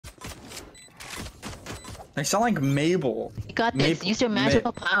They sound like Mabel. You got this. Use your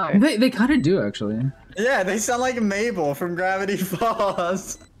magical power. They kind of do actually. Yeah, they sound like Mabel from Gravity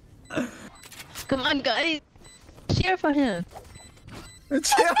Falls. Come on, guys. Cheer for him.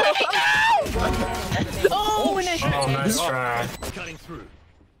 Oh, nice try.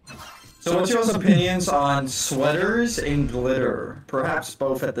 So what's your opinions on sweaters and glitter? Perhaps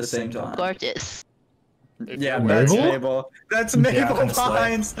both at the same time. Gorgeous. Yeah, Mabel? that's Mabel. That's Mabel honestly.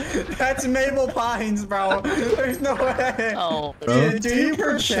 Pines. That's Mabel Pines, bro. There's no way. Oh. Do you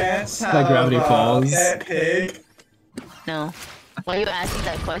perchance have Like Gravity Falls. pet pig? No. Why are you asking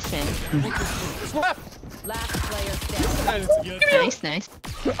that question? Last player standing. Nice, nice.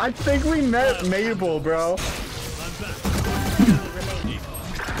 I think we met Mabel, bro.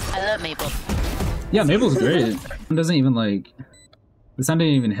 I love Maple. Yeah, Mabel's great. It doesn't even like. The sound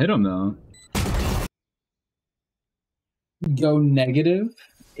didn't even hit him though. Go negative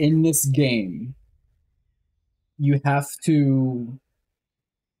in this game. You have to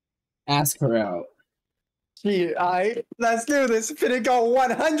ask her out. Gee, let's do this. Finna go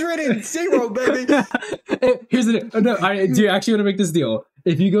 100-0, baby. Here's the deal. No, do you actually want to make this deal?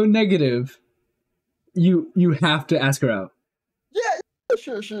 If you go negative, you have to ask her out. Yeah,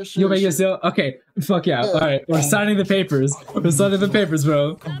 sure. You'll make this deal? Okay, fuck yeah. All right, we're signing the papers. We're signing the papers,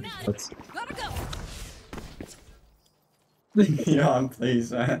 bro. Gotta go. Yawn,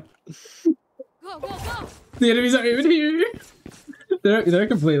 please, man. Go, go, go. The enemies aren't even here. They're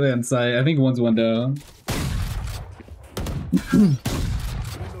completely on site. I think one's window. I'm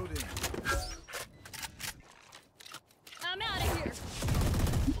out of here.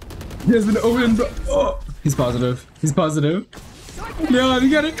 He has been opened. Oh, he's positive. He's positive. No,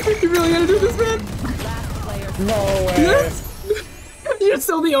 you gotta. You really gotta do this, man. Last player. No way. Yes. You're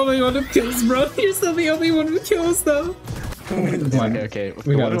still the only one who kills, bro. You're still the only one who kills, though. Okay.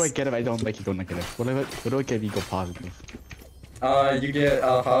 We got What do this. I get if I don't make you go negative? What do I get if you go positive? You get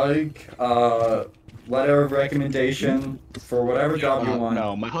a hug, letter of recommendation for whatever job you want.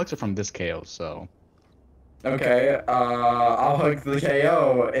 No, my hugs are from this KO, so. Okay, I'll hug the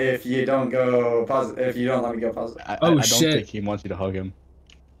KO if you don't go positive. If you don't let me go positive. I Oh, don't shit. think he wants you to hug him.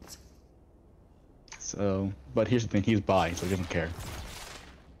 So, but here's the thing: he's bi, so he doesn't care.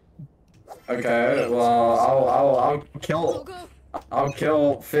 Okay, well, Go, go. I'll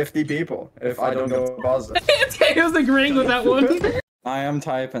kill 50 people if I don't go positive. He was agreeing with that one. I am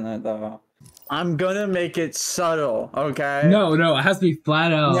typing it though. I'm gonna make it subtle, okay? No, it has to be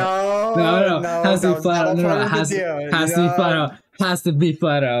flat out. No, It has to be flat out. No, it has to be flat out. Has to be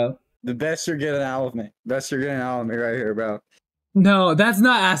flat out. The best you're getting out of me. Best you're getting out of me right here, bro. No, that's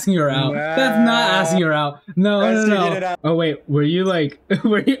not asking her out. That's not asking her out. No. Oh wait, were you like?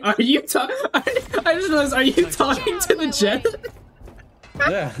 Are you talking? I just realized. Are you talking to the jet?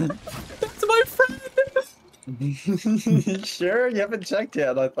 Yeah. That's my friend. Sure? You haven't checked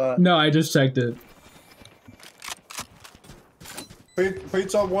yet, I thought. No, I just checked it.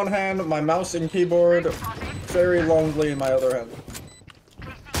 Feet on one hand, my mouse and keyboard very lonely in my other hand.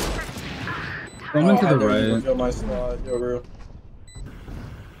 I'm into the I didn't even right. feel my slide, yo, bro.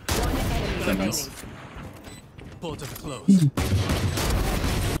 Very nice.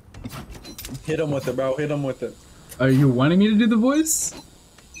 Hit him with it, bro. Hit him with it. Are you wanting me to do the voice?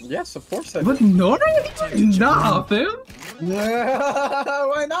 Yes, of course I do. What, Nora? Nah, fam.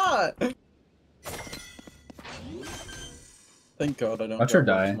 Why not? Thank God I don't. Watch her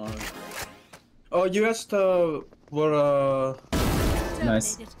got die. much money. Oh, you asked what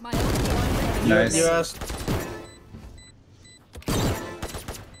Nice. My own Nice. You asked.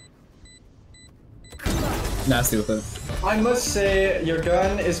 Nasty with it. I must say, your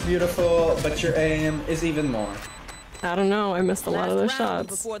gun is beautiful, but your aim is even more. I don't know. I missed a lot of their last round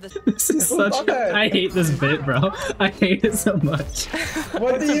shots. before the This is such. Okay. I hate this bit, bro. I hate it so much.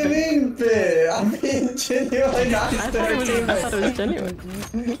 What do you mean, bit? I'm being genuinely nice I to thought it her was, I thought it was genuine.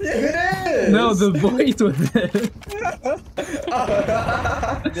 It is! No, the voice with it.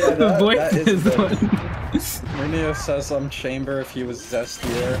 The voice is the one. Renio says some chamber if he was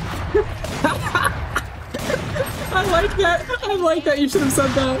zestier. I like that. I like that. You should have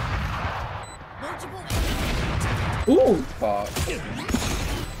said that. Ooh. Fuck. You're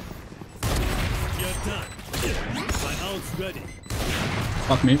done. My ult's ready.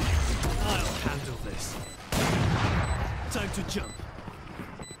 Fuck me. I'll handle this. Time to jump.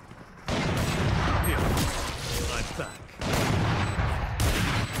 Here. I'm back.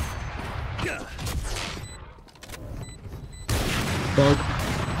 Yeah. Fuck.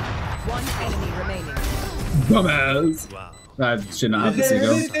 one enemy remaining. Dumbass. Wow. I should not have Did this they ego.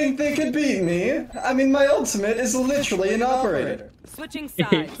 really think they could beat me? I mean, my ultimate is literally an operator. Switching I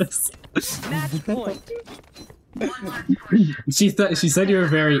hate sides. this. Match point. She said you were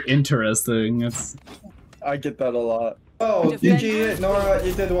very interesting. It's I get that a lot. Oh, Defend- GG, Nora,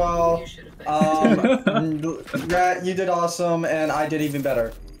 you did well. Rat, you did awesome, and I did even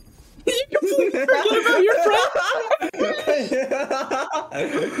better. forget about your friend.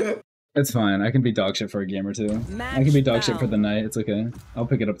 It's fine. I can be dog shit for a game or two. I can be dog shit for the night. It's okay. I'll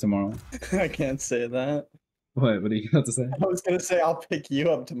pick it up tomorrow. I can't say that. What are you about to say? I was gonna say I'll pick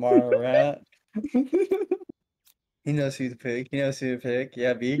you up tomorrow, Rat. He knows who to pick. He knows who to pick.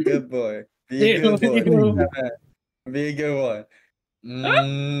 Yeah, be a good boy. Be a good boy. Be a good one. You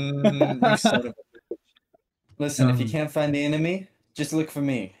son of a bitch. Listen, if you can't find the enemy, just look for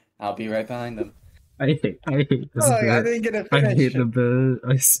me. I'll be right behind them. I hate this bit. I didn't get a I finish. hate the bit.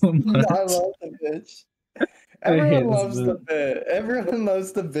 I so much. I love the bitch. I hate Everyone this loves bit. the bit. Everyone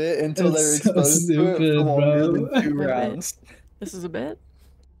loves the bit until they're It's so exposed to it stupid, for longer bro. than 2 rounds. This is a bit?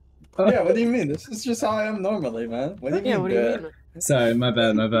 Yeah, what do you mean? This is just how I am normally, man. What do you Yeah, mean? what do you bit? mean? Sorry, my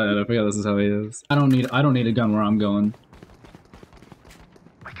bad. I forgot this is how he is. I don't need a gun where I'm going.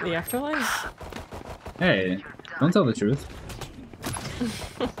 The afterlife? Hey, don't tell the truth.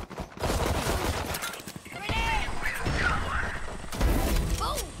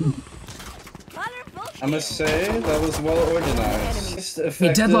 I must say, that was well organized.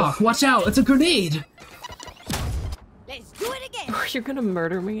 Hey, Deadlock, watch out! It's a grenade! Let's do it again. You're gonna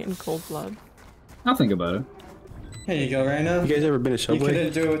murder me in cold blood. I'll think about it. Here you go, Raina. You guys ever been to You Subway?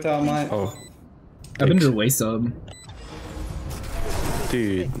 couldn't do it without mine. Oh, I've been to the way sub.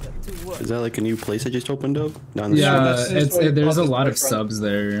 dude. Is that like a new place that just opened up? Down the Yeah, street? there's a lot of boyfriend. subs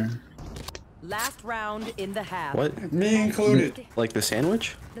there. Last round in the half. What? Me included. Like the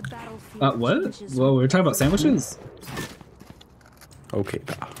sandwich? The battlefield What? changes Well, we were talking about sandwiches? Okay,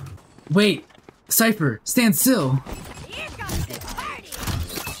 pal. Wait! Cypher, stand still! Here comes the party.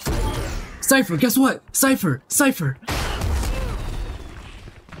 Cypher, guess what? Cypher! Cypher!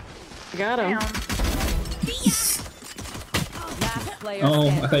 I got him. Last player Oh, I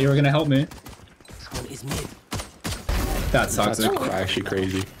standing. thought you were gonna help me. That's That's toxic. actually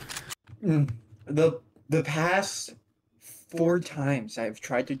crazy. The past 4 times I've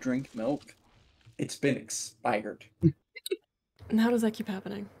tried to drink milk, it's been expired. And how does that keep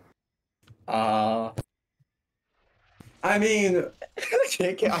happening? I mean,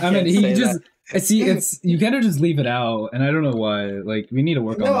 I mean, he just... See, you gotta just leave it out, and I don't know why. Like, we need to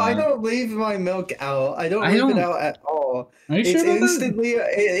work on that. No, I don't leave my milk out. I don't leave it out at all. Are you It's sure about that? instantly,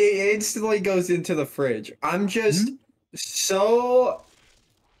 it instantly goes into the fridge. I'm just so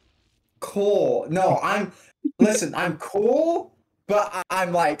cool. No, listen, I'm cool, but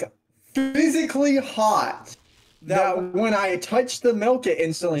I'm like physically hot. That when I touch the milk, it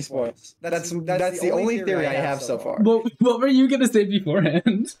instantly spoils. That's the only theory I have so far. What were you gonna say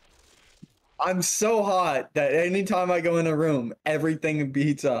beforehand? I'm so hot that anytime I go in a room, everything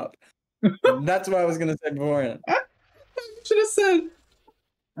beats up. That's what I was gonna say beforehand. I should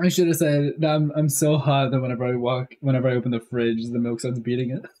have said that I'm so hot that whenever I open the fridge, the milk starts beating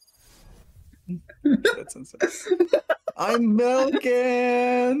it. That's insane. I'm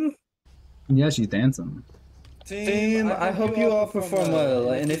milking. Yeah, she's dancing. Team, I hope you all perform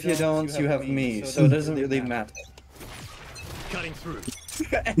well, and if you don't, you have me, so it doesn't really matter. Cutting through.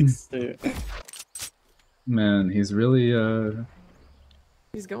 Dude. Man, he's really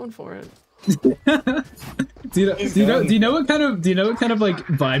He's going for it. do you know what kind of like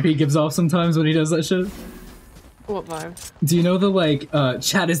vibe he gives off sometimes when he does that shit? What vibe? Do you know the like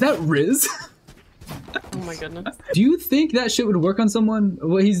chat, is that Riz? Oh my goodness. Do you think that shit would work on someone,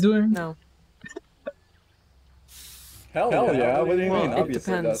 what he's doing? No. Hell yeah, what do you Well, mean? it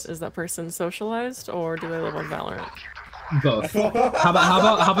Obviously depends. does. Is that person socialized or do they live on Valorant? Both. How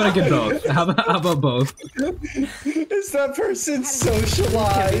about I get both? How about both? Is that person Can't be both.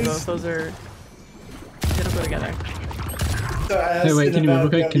 socialized? Those are. They don't go together. Hey, wait, can you move real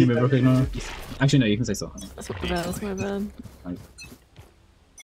quick? Can you move real quick? No. Actually, no, you can say so. That's my bad. That's my bad. Like,